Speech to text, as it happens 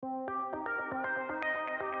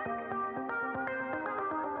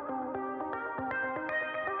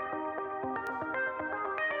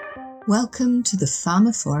Welcome to the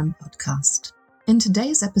Pharmaphorum podcast. In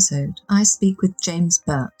today's episode, I speak with James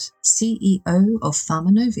Burt, CEO of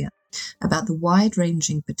Pharmanovia, about the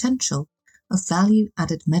wide-ranging potential of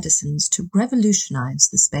value-added medicines to revolutionize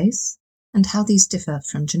the space and how these differ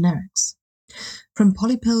from generics. From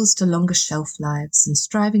polypills to longer shelf lives and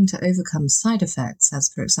striving to overcome side effects, as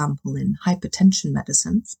for example in hypertension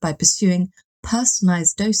medicines, by pursuing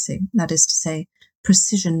personalized dosing, that is to say,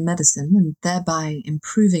 precision medicine, and thereby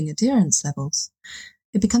improving adherence levels,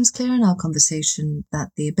 it becomes clear in our conversation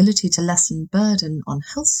that the ability to lessen burden on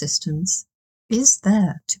health systems is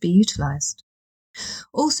there to be utilized.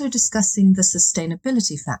 Also discussing the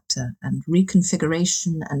sustainability factor and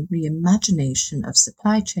reconfiguration and reimagination of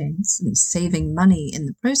supply chains and saving money in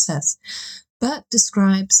the process, Burt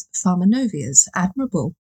describes Pharmanovia's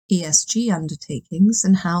admirable ESG undertakings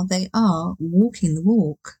and how they are walking the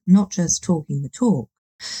walk, not just talking the talk.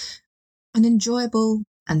 An enjoyable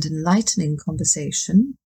and enlightening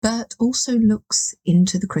conversation, Burt also looks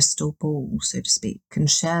into the crystal ball, so to speak,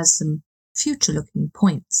 and shares some future-looking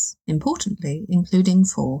points, importantly, including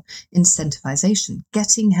for incentivization,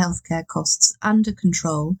 getting healthcare costs under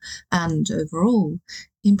control, and overall,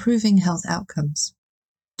 improving health outcomes.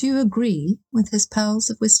 Do you agree with his pearls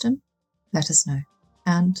of wisdom? Let us know.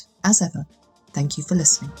 And, as ever, thank you for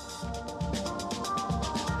listening.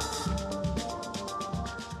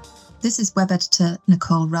 This is web editor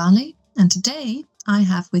Nicole Raleigh, and today I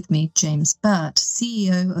have with me James Burt,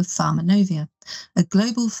 CEO of Pharmanovia, a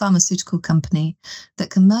global pharmaceutical company that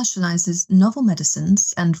commercializes novel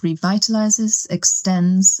medicines and revitalizes,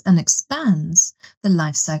 extends, and expands the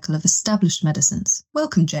life cycle of established medicines.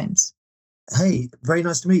 Welcome, James. Hey, very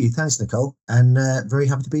nice to meet you. Thanks, Nicole, and very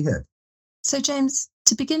happy to be here. So, James,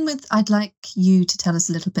 to begin with, I'd like you to tell us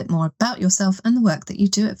a little bit more about yourself and the work that you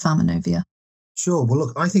do at Pharmanovia. Sure. Well,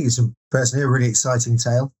 look, I think it's personally a really exciting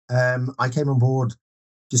tale. I came on board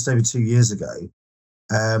just over 2 years ago.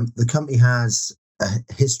 The company has a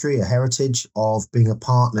history, a heritage of being a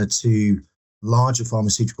partner to larger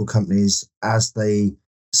pharmaceutical companies as they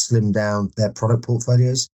slim down their product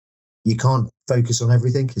portfolios. You can't focus on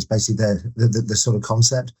everything. It's basically the sort of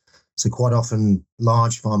concept. So quite often,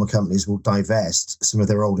 large pharma companies will divest some of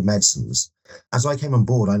their older medicines. As I came on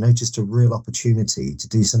board, I noticed a real opportunity to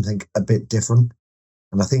do something a bit different.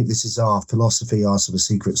 And I think this is our philosophy, our sort of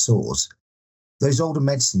secret sauce. Those older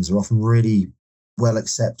medicines are often really well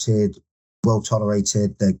accepted, well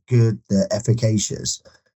tolerated, they're good, they're efficacious.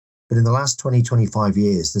 But in the last 20, 25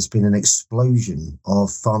 years, there's been an explosion of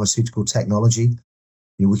pharmaceutical technology.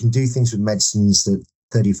 We can do things with medicines that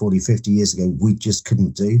 30, 40, 50 years ago we just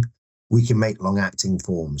couldn't do. We can make long-acting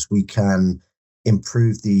forms. We can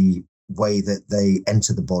improve the way that they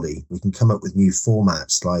enter the body. We can come up with new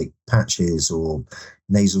formats like patches or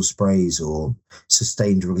nasal sprays or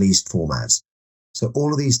sustained released formats. So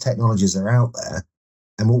all of these technologies are out there.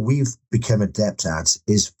 And what we've become adept at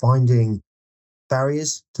is finding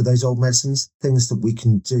barriers to those old medicines, things that we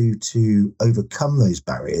can do to overcome those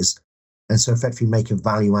barriers and so effectively make a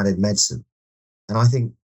value-added medicine. And I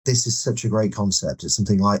think this is such a great concept. It's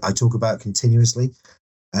something I talk about continuously,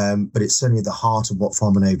 but it's certainly at the heart of what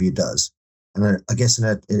Pharmanovia does. And I guess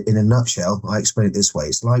in a nutshell, I explain it this way.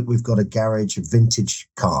 It's like we've got a garage of vintage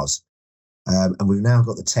cars, and we've now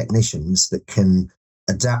got the technicians that can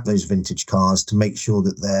adapt those vintage cars to make sure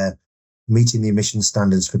that they're meeting the emission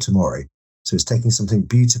standards for tomorrow. So it's taking something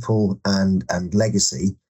beautiful and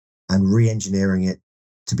legacy and re-engineering it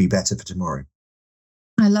to be better for tomorrow.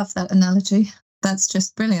 I love that analogy. That's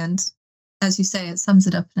just brilliant. As you say, it sums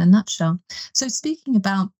it up in a nutshell. So speaking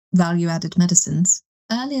about value-added medicines,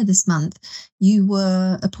 earlier this month, you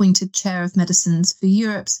were appointed Chair of Medicines for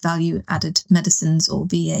Europe's Value-Added Medicines, or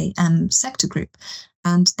VAM, sector group,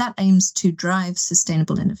 and that aims to drive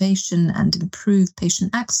sustainable innovation and improve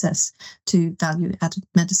patient access to value-added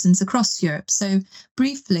medicines across Europe. So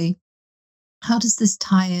briefly, how does this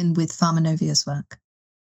tie in with Pharmanovia's work?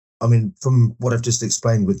 I mean, from what I've just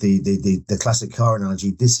explained with the classic car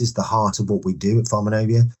analogy, this is the heart of what we do at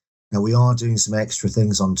Pharmanovia. Now, we are doing some extra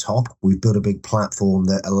things on top. We've built a big platform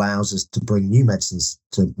that allows us to bring new medicines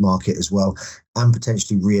to market as well and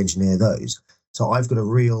potentially re-engineer those. So I've got a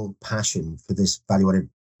real passion for this value-added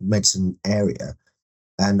medicine area.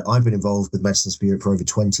 And I've been involved with Medicines for Europe for over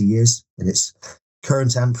 20 years in its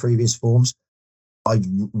current and previous forms. I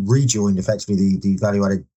rejoined effectively the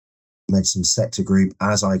value-added medicine sector group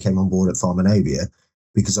as I came on board at Pharmanovia,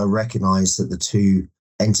 because I recognized that the two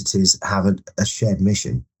entities have a shared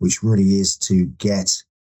mission, which really is to get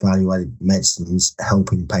value-added medicines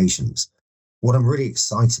helping patients. What I'm really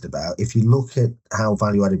excited about, if you look at how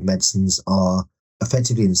value-added medicines are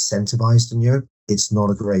effectively incentivized in Europe. It's not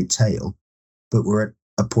a great tale, but we're at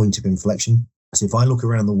a point of inflection. So if I look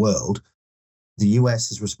around the world, the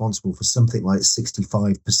US is responsible for something like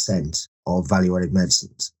 65% of value-added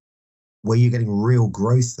medicines. Where you're getting real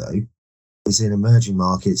growth, though, is in emerging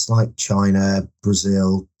markets like China,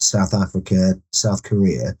 Brazil, South Africa, South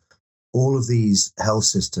Korea. All of these health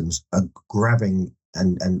systems are grabbing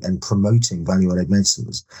and promoting value-added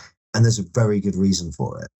medicines, and there's a very good reason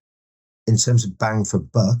for it. In terms of bang for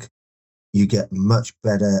buck, you get much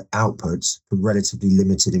better outputs for relatively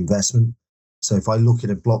limited investment. So if I look at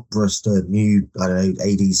a blockbuster new, I don't know,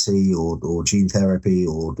 ADC or gene therapy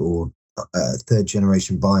or third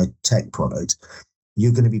generation biotech product,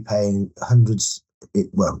 you're going to be paying hundreds,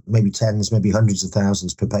 well, maybe tens, maybe hundreds of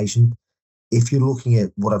thousands per patient. If you're looking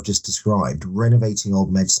at what I've just described, renovating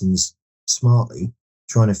old medicines smartly,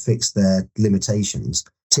 trying to fix their limitations,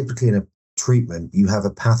 typically in a treatment, you have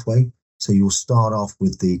a pathway. So you'll start off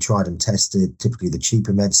with the tried and tested, typically the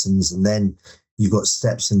cheaper medicines, and then you've got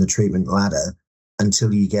steps in the treatment ladder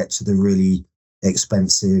until you get to the really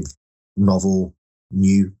expensive, novel,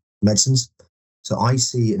 new medicines. So I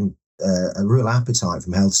see a real appetite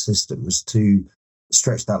from health systems to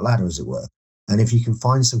stretch that ladder, as it were. And if you can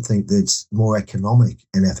find something that's more economic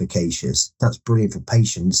and efficacious, that's brilliant for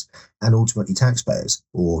patients and ultimately taxpayers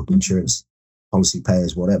or insurance policy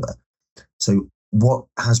payers, whatever. So what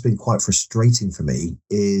has been quite frustrating for me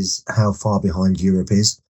is how far behind Europe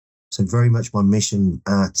is. So very much my mission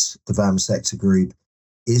at the VAM sector group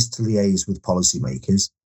is to liaise with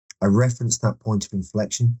policymakers. I referenced that point of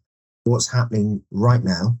inflection. What's happening right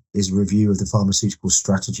now is a review of the pharmaceutical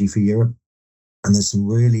strategy for Europe. And there's some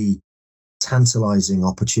really tantalizing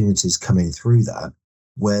opportunities coming through that,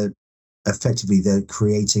 where effectively they're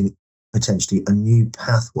creating potentially a new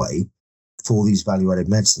pathway for these value-added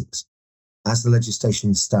medicines. As the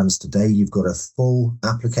legislation stands today, you've got a full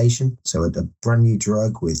application, so a brand new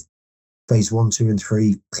drug with phase 1, 2, and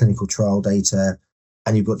 3 clinical trial data,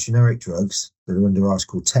 and you've got generic drugs that are under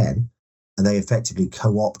Article 10, and they effectively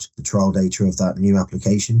co-opt the trial data of that new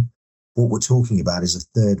application. What we're talking about is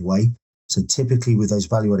a third way. So typically with those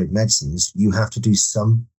value-added medicines, you have to do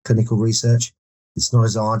some clinical research. It's not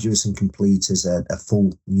as arduous and complete as a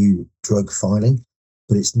full new drug filing,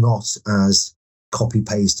 but it's not as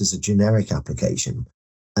copy-paste as a generic application.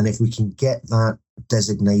 And if we can get that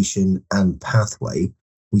designation and pathway,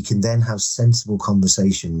 we can then have sensible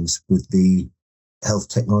conversations with the health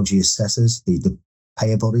technology assessors, the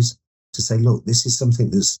payer bodies, to say, look, this is something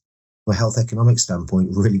that's, from a health economic standpoint,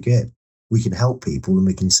 really good. We can help people and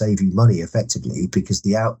we can save you money effectively because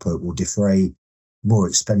the output will defray more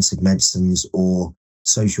expensive medicines or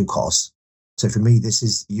social costs. So for me, this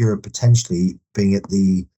is Europe potentially being at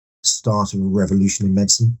the start of a revolution in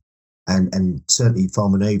medicine. And certainly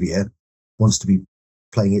Pharmanovia wants to be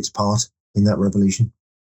playing its part in that revolution.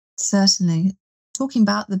 Certainly. Talking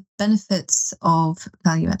about the benefits of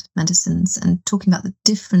value-added medicines and talking about the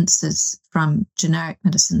differences from generic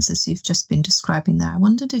medicines, as you've just been describing there, I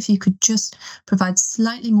wondered if you could just provide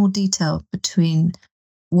slightly more detail between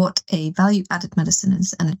what a value-added medicine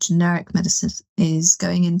is and a generic medicine is,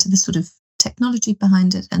 going into the sort of technology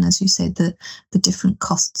behind it, and as you say, the different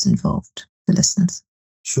costs involved for listeners.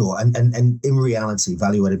 Sure. And in reality,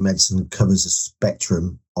 value-added medicine covers a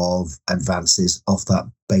spectrum of advances off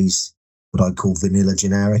that base, what I call vanilla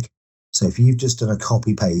generic. So if you've just done a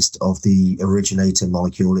copy paste of the originator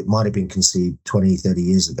molecule, it might have been conceived 20, 30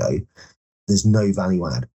 years ago, there's no value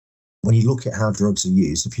add. When you look at how drugs are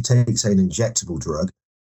used, if you take, say, an injectable drug,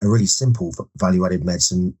 a really simple value-added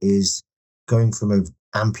medicine is going from an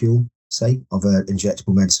ampule, say, of an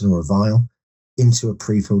injectable medicine or a vial into a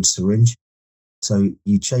pre-filled syringe. So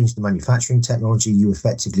you change the manufacturing technology, you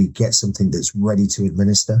effectively get something that's ready to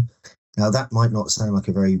administer. Now, that might not sound like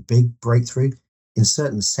a very big breakthrough. In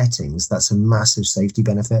certain settings, that's a massive safety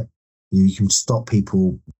benefit. You can stop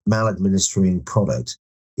people maladministering product.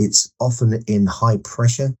 It's often in high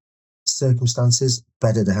pressure circumstances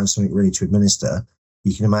better to have something ready to administer.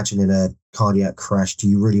 You can imagine in a cardiac crash, do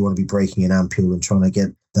you really want to be breaking an ampule and trying to get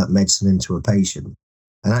that medicine into a patient?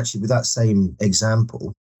 And actually, with that same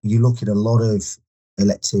example, you look at a lot of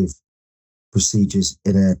elective procedures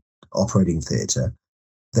in an operating theatre.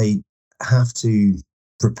 They have to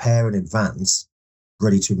prepare in advance,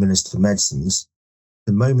 ready to administer medicines.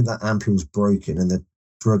 The moment that ampule is broken and the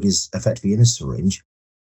drug is effectively in a syringe,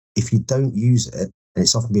 if you don't use it, and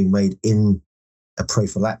it's often being made in a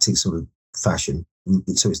prophylactic sort of fashion,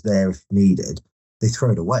 so it's there if needed, they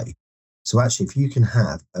throw it away. So actually, if you can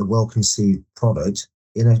have a well-conceived product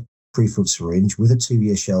in a pre-filled syringe with a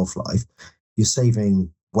 2-year shelf life, you're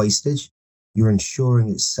saving wastage, you're ensuring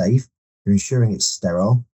it's safe, you're ensuring it's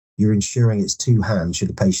sterile, you're ensuring it's to hand should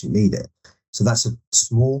a patient need it. So that's a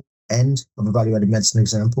small end of a value-added medicine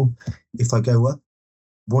example. If I go up,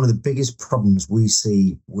 one of the biggest problems we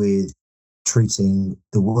see with treating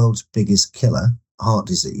the world's biggest killer, heart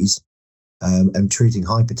disease, and treating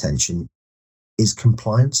hypertension is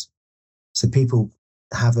compliance. So people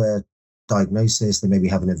have a diagnosis, they maybe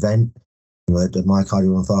have an event, a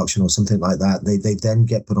myocardial infarction or something like that. They then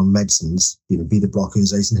get put on medicines, be the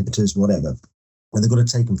blockers, ACE inhibitors, whatever, and they've got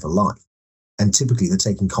to take them for life. And typically they're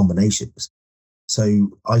taking combinations. So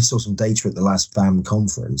I saw some data at the last VAM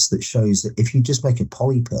conference that shows that if you just make a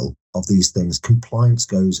poly pill of these things, compliance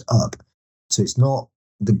goes up. So it's not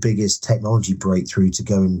the biggest technology breakthrough to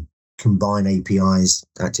go and combine APIs,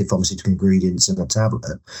 active pharmaceutical ingredients, in a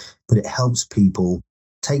tablet, but it helps people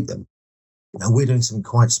take them. Now, we're doing something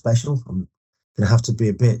quite special. I'm going to have to be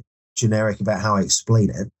a bit generic about how I explain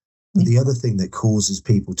it. But the other thing that causes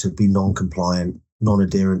people to be non-compliant,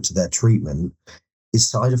 non-adherent to their treatment is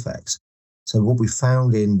side effects. So what we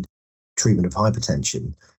found in treatment of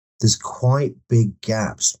hypertension, there's quite big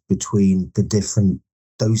gaps between the different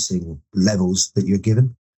dosing levels that you're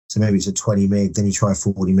given. So maybe it's a 20 mg, then you try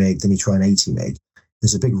 40 mg, then you try an 80 mg.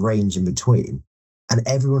 There's a big range in between. And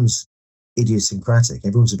everyone's idiosyncratic.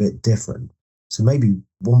 Everyone's a bit different. So maybe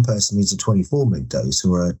one person needs a 24 mg dose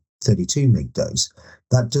or a 32 mg dose.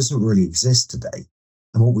 That doesn't really exist today.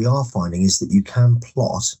 And what we are finding is that you can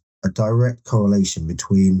plot a direct correlation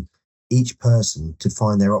between each person to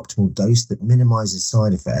find their optimal dose that minimizes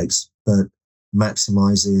side effects, but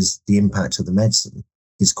maximizes the impact of the medicine.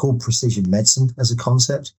 It's called precision medicine as a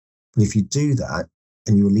concept. But if you do that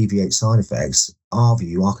and you alleviate side effects, our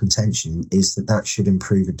contention is that that should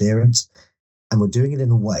improve adherence. And we're doing it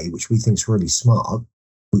in a way which we think is really smart,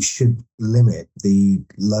 which should limit the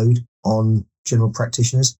load on general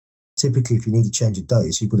practitioners. Typically, if you need to change a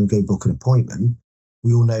dose, you've got to go book an appointment.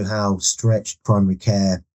 We all know how stretched primary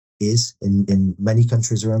care is in many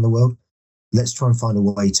countries around the world. Let's try and find a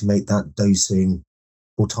way to make that dosing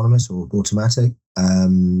autonomous or automatic.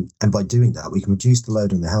 And by doing that, we can reduce the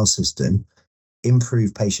load on the health system,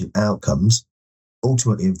 improve patient outcomes,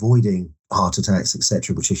 ultimately avoiding heart attacks,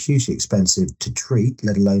 etc., which are hugely expensive to treat,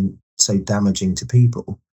 let alone so damaging to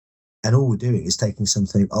people. And all we're doing is taking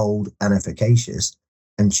something old and efficacious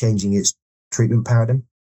and changing its treatment paradigm.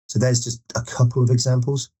 So there's just a couple of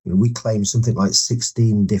examples. We claim something like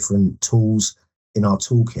 16 different tools in our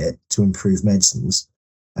toolkit to improve medicines.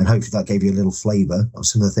 And hopefully that gave you a little flavour of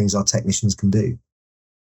some of the things our technicians can do.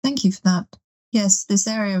 Thank you for that. Yes, this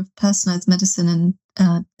area of personalised medicine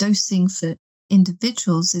and dosing for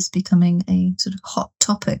individuals is becoming a sort of hot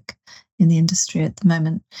topic in the industry at the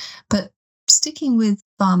moment. But sticking with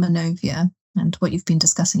Pharmanovia and what you've been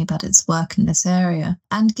discussing about its work in this area,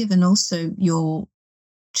 and given also your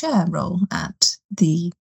chair role at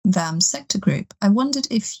the VAM sector group, I wondered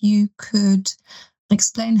if you could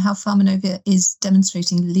explain how Pharmanovia is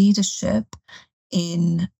demonstrating leadership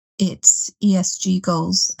in its ESG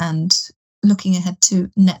goals and looking ahead to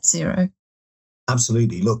net zero.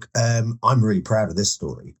 Absolutely. Look, I'm really proud of this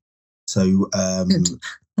story. So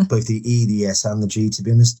both the E, the S and the G, to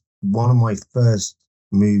be honest, one of my first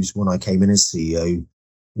moves when I came in as CEO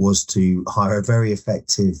was to hire a very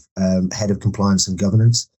effective head of compliance and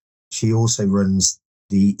governance. She also runs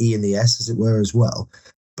the E and the S, as it were, as well.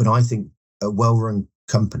 But I think a well-run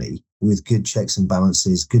company with good checks and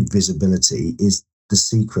balances, good visibility is the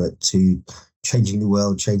secret to changing the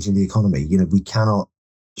world, changing the economy. We cannot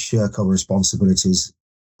shirk our responsibilities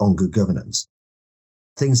on good governance.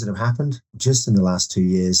 Things that have happened just in the last 2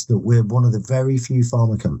 years, that we're one of the very few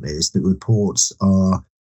pharma companies that reports our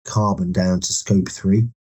carbon down to scope 3.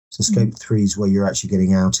 So scope 3 is where you're actually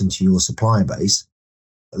getting out into your supplier base.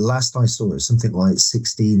 Last I saw it, something like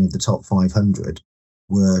 16 of the top 500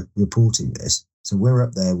 were reporting this. So we're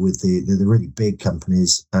up there with the really big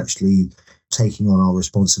companies actually taking on our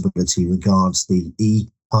responsibility regards the E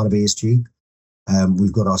part of ESG.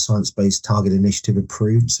 We've got our science-based target initiative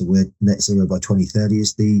approved, so we're net zero by 2030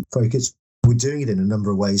 is the focus. We're doing it in a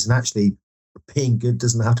number of ways, and actually being good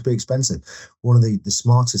doesn't have to be expensive. One of the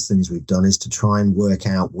smartest things we've done is to try and work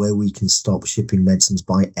out where we can stop shipping medicines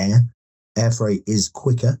by air. Air freight is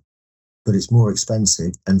quicker, but it's more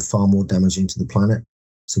expensive and far more damaging to the planet.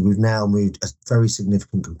 So we've now moved a very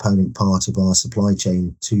significant component part of our supply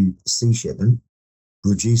chain to sea shipment,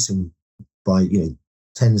 reducing by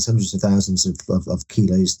tens, hundreds of thousands of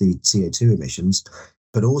kilos the CO2 emissions,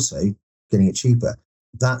 but also getting it cheaper.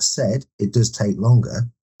 That said, it does take longer,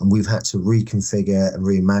 and we've had to reconfigure and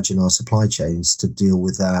reimagine our supply chains to deal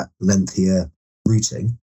with that lengthier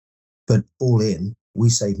routing. But all in, we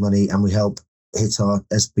save money and we help hit our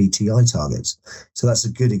SBTI targets. So that's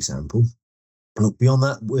a good example. And look, beyond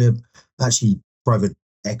that, we're actually private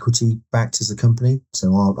equity backed as a company.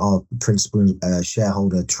 So our principal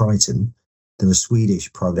shareholder, Triton, they're a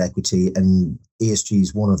Swedish private equity, and ESG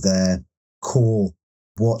is one of their core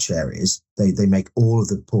watch areas. They make all of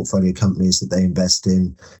the portfolio companies that they invest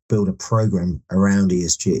in build a program around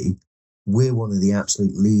ESG. We're one of the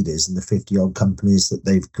absolute leaders in the 50 odd companies that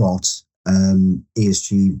they've got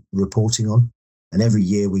ESG reporting on. And every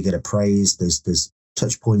year we get appraised. There's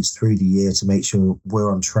touch points through the year to make sure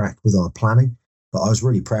we're on track with our planning. But I was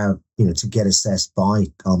really proud, to get assessed by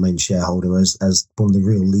our main shareholder as one of the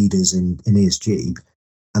real leaders in ESG.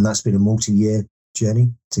 And that's been a multi-year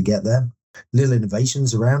journey to get there. Little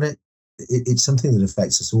innovations around it. It's something that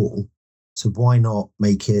affects us all. So why not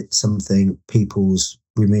make it something people's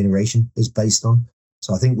remuneration is based on?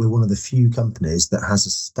 So I think we're one of the few companies that has a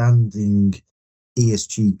standing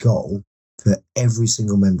ESG goal for every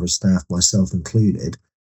single member of staff, myself included.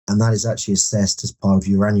 And that is actually assessed as part of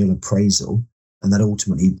your annual appraisal. And that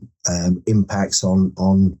ultimately impacts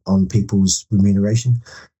on people's remuneration.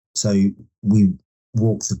 So we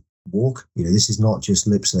walk the walk. This is not just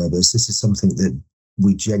lip service. This is something that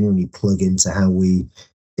we genuinely plug into how we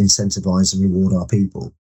incentivize and reward our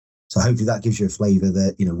people. So hopefully that gives you a flavour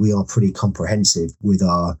that, we are pretty comprehensive with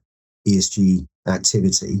our ESG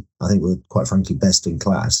activity. I think we're quite frankly best in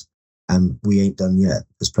class, and we ain't done yet.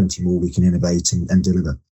 There's plenty more we can innovate and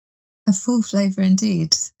deliver. A full flavour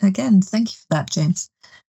indeed. Again, thank you for that, James.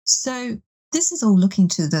 So this is all looking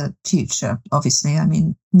to the future, obviously. I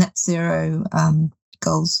mean, net zero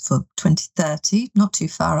goals for 2030, not too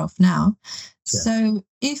far off now. Yeah. So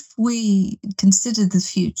if we consider the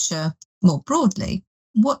future more broadly,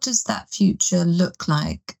 what does that future look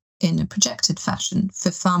like in a projected fashion for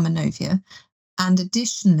Pharmanovia? And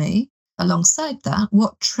additionally, alongside that,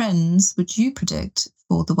 what trends would you predict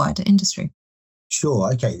for the wider industry?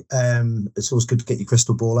 Sure. Okay. It's always good to get your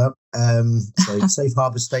crystal ball out. So safe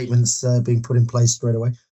harbour statements being put in place straight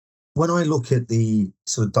away. When I look at the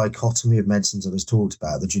sort of dichotomy of medicines that I was talked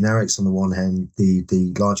about, the generics on the one hand,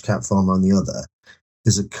 the large cap pharma on the other,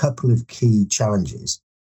 there's a couple of key challenges.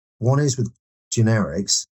 One is with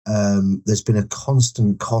generics, there's been a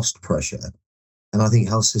constant cost pressure, and I think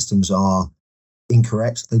health systems are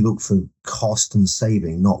incorrect. They look for cost and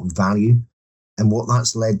saving, not value. And what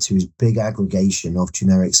that's led to is big aggregation of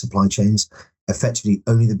generic supply chains. Effectively,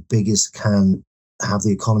 only the biggest can have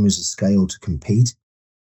the economies of scale to compete.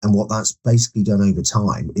 And what that's basically done over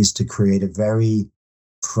time is to create a very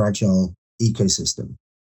fragile ecosystem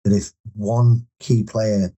that if one key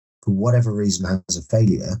player, for whatever reason, has a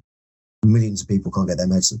failure, millions of people can't get their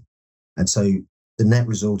medicine. And so the net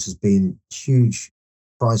result has been huge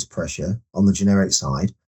price pressure on the generic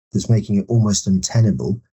side that's making it almost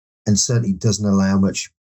untenable, and certainly doesn't allow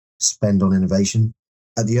much spend on innovation.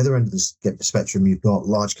 At the other end of the spectrum, you've got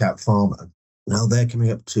large cap pharma. Now they're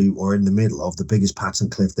coming up to or in the middle of the biggest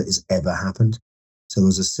patent cliff that has ever happened. So there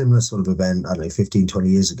was a similar sort of event, 15, 20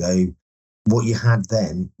 years ago. What you had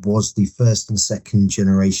then was the first and second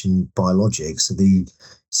generation biologics, so the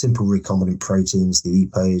simple recombinant proteins, the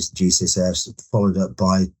EPOs, the GCSFs, followed up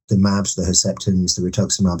by the MABs, the Herceptins, the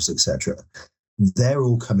rituximabs, etc. They're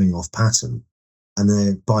all coming off patent. And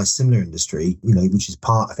the biosimilar industry, which is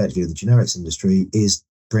part effectively of the generics industry, is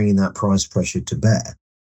bringing that price pressure to bear.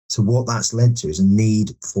 So what that's led to is a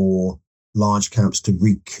need for large caps to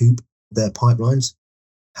recoup their pipelines.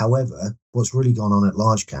 However, what's really gone on at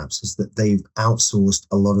large caps is that they've outsourced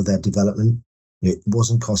a lot of their development. It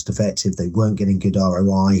wasn't cost effective. They weren't getting good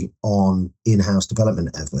ROI on in-house development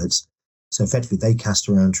efforts. So effectively, they cast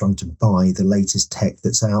around trying to buy the latest tech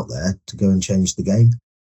that's out there to go and change the game.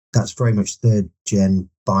 That's very much third gen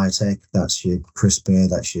biotech. That's your CRISPR,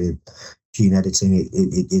 that's your gene editing.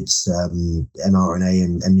 It's mRNA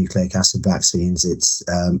and nucleic acid vaccines. It's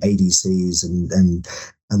ADCs and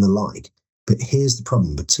the like. But here's the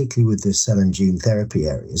problem, particularly with the cell and gene therapy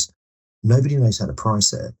areas. Nobody knows how to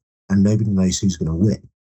price it, and nobody knows who's going to win.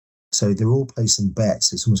 So they're all placing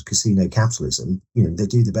bets. It's almost casino capitalism. They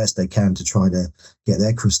do the best they can to try to get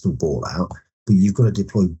their crystal ball out. But you've got to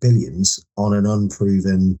deploy billions on an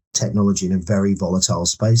unproven technology in a very volatile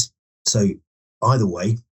space. So either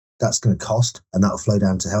way, that's going to cost, and that'll flow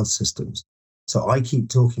down to health systems. So I keep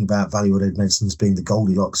talking about value-added medicines being the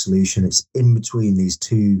Goldilocks solution. It's in between these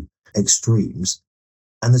two extremes,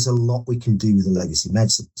 and there's a lot we can do with the legacy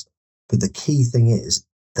medicines. But the key thing is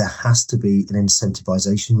there has to be an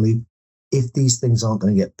incentivization loop. If these things aren't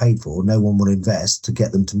going to get paid for, no one will invest to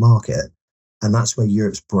get them to market. And that's where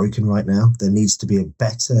Europe's broken right now. There needs to be a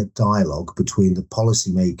better dialogue between the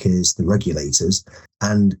policymakers, the regulators,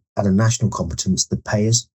 and at a national competence, the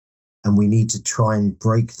payers. And we need to try and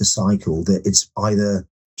break the cycle that it's either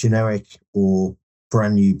generic or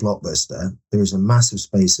brand new blockbuster. There is a massive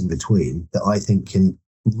space in between that I think can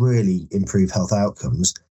really improve health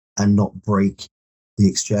outcomes and not break the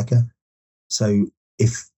exchequer. So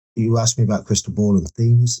if you ask me about crystal ball and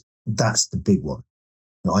themes, that's the big one.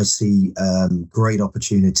 I see great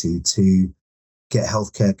opportunity to get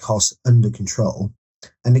healthcare costs under control.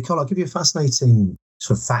 And Nicole, I'll give you a fascinating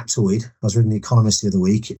sort of factoid. I was reading The Economist the other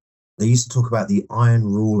week. They used to talk about the iron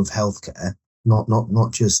rule of healthcare,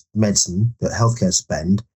 not just medicine, but healthcare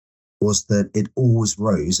spend, was that it always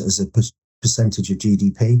rose as a percentage of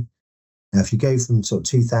GDP. Now, if you go from sort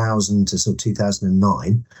of 2000 to sort of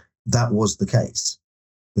 2009, that was the case.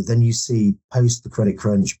 But then you see post the credit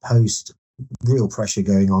crunch, post real pressure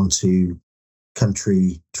going on to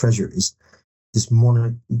country treasuries, this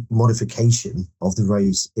modification of the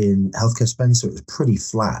raise in healthcare spend. So it was pretty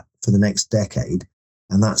flat for the next decade.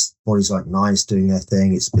 And that's bodies like NICE doing their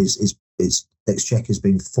thing. It's exchequer's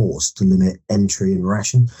being forced to limit entry and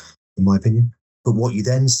ration, in my opinion. But what you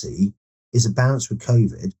then see is a bounce with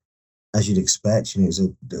COVID, as you'd expect. It's a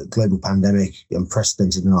global pandemic,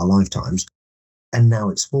 unprecedented in our lifetimes. And now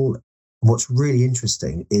it's fallen. What's really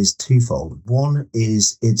interesting is twofold. One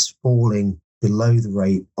is it's falling below the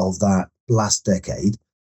rate of that last decade.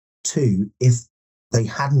 Two, if they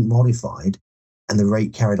hadn't modified and the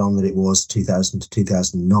rate carried on that it was 2000 to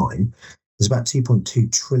 2009, there's about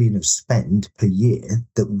 2.2 trillion of spend per year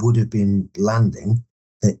that would have been landing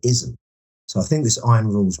that isn't. So I think this iron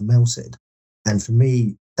rule's melted. And for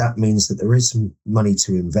me, that means that there is some money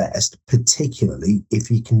to invest, particularly if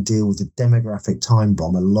you can deal with the demographic time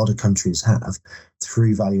bomb a lot of countries have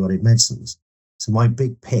through value-added medicines. So my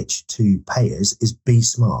big pitch to payers is be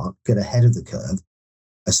smart, get ahead of the curve.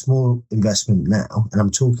 A small investment now, and I'm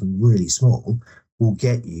talking really small, will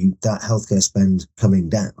get you that healthcare spend coming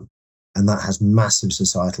down. And that has massive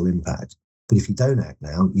societal impact. But if you don't act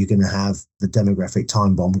now, you're going to have the demographic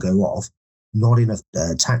time bomb go off, not enough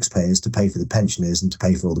taxpayers to pay for the pensioners and to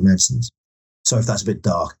pay for all the medicines. So if that's a bit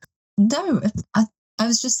dark. No, I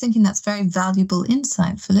was just thinking that's very valuable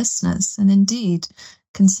insight for listeners. And indeed,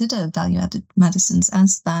 consider value-added medicines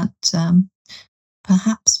as that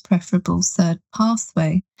perhaps preferable third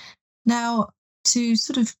pathway. Now, to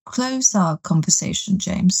sort of close our conversation,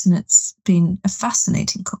 James, and it's been a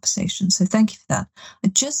fascinating conversation, so thank you for that. I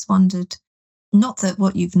just wondered, not that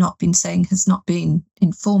what you've not been saying has not been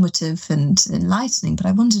informative and enlightening, but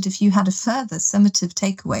I wondered if you had a further summative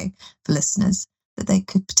takeaway for listeners that they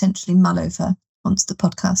could potentially mull over once the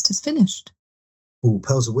podcast is finished. Oh,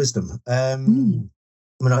 pearls of wisdom. I mean,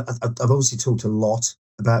 I've obviously talked a lot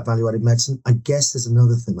about value-added medicine. I guess there's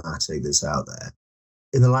another thematic that's out there.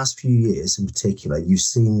 In the last few years in particular, you've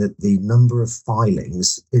seen that the number of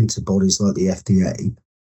filings into bodies like the FDA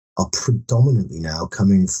are predominantly now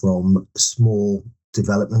coming from small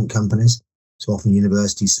development companies. So often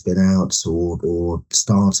university spin-outs or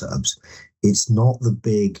startups. It's not the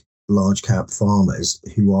big large cap farmers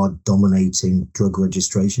who are dominating drug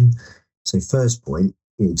registration. So first point,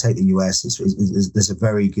 take the US, there's a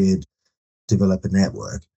very good developer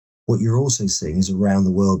network. What you're also seeing is around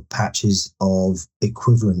the world patches of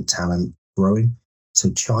equivalent talent growing.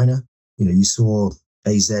 So China, you saw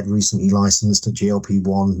AZ recently licensed a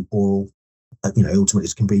GLP-1 oral, ultimately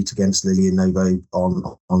to compete against Lilly and Novo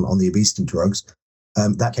on the obesity drugs.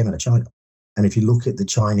 That came out of China. And if you look at the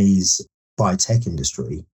Chinese biotech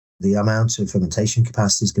industry, the amount of fermentation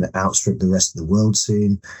capacity is going to outstrip the rest of the world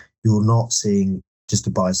soon. You're not seeing just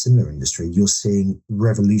a biosimilar industry. You're seeing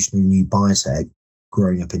revolutionary new biotech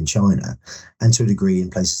growing up in China and to a degree in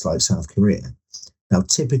places like South Korea. Now,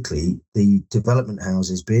 typically, the development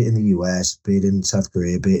houses, be it in the US, be it in South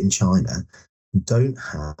Korea, be it in China, don't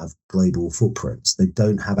have global footprints. They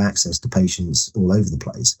don't have access to patients all over the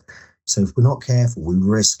place. So if we're not careful, we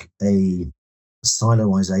risk a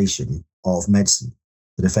siloization of medicine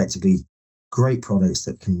that effectively great products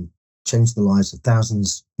that can change the lives of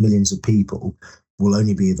thousands, millions of people will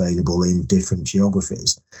only be available in different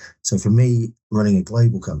geographies. So for me, running a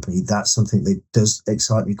global company, that's something that does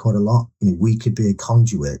excite me quite a lot. We could be a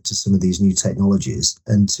conduit to some of these new technologies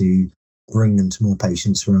and to bring them to more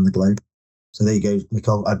patients around the globe. So there you go,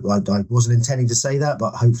 Nicole. I wasn't intending to say that,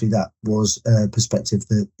 but hopefully that was a perspective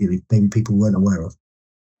that maybe people weren't aware of.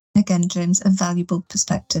 Again, James, a valuable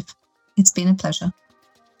perspective. It's been a pleasure.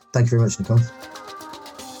 Thank you very much, Nicole.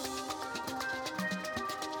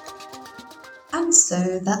 And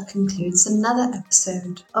so that concludes another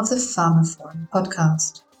episode of the Pharmaforum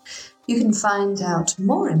podcast. You can find out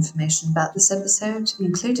more information about this episode,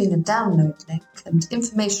 including a download link and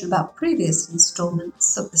information about previous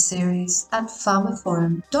installments of the series at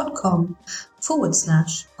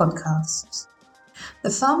pharmaphorum.com/podcasts. The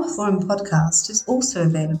Pharmaforum podcast is also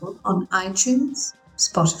available on iTunes,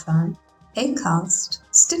 Spotify, Acast,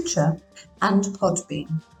 Stitcher, and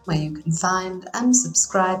Podbean, where you can find and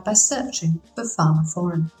subscribe by searching for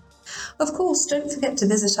Pharmaforum. Of course, don't forget to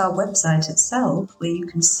visit our website itself, where you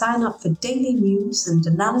can sign up for daily news and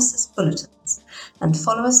analysis bulletins, and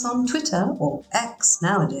follow us on Twitter, or X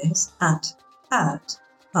nowadays, at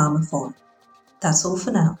 @Pharmaforum. That's all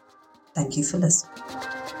for now. Thank you for listening.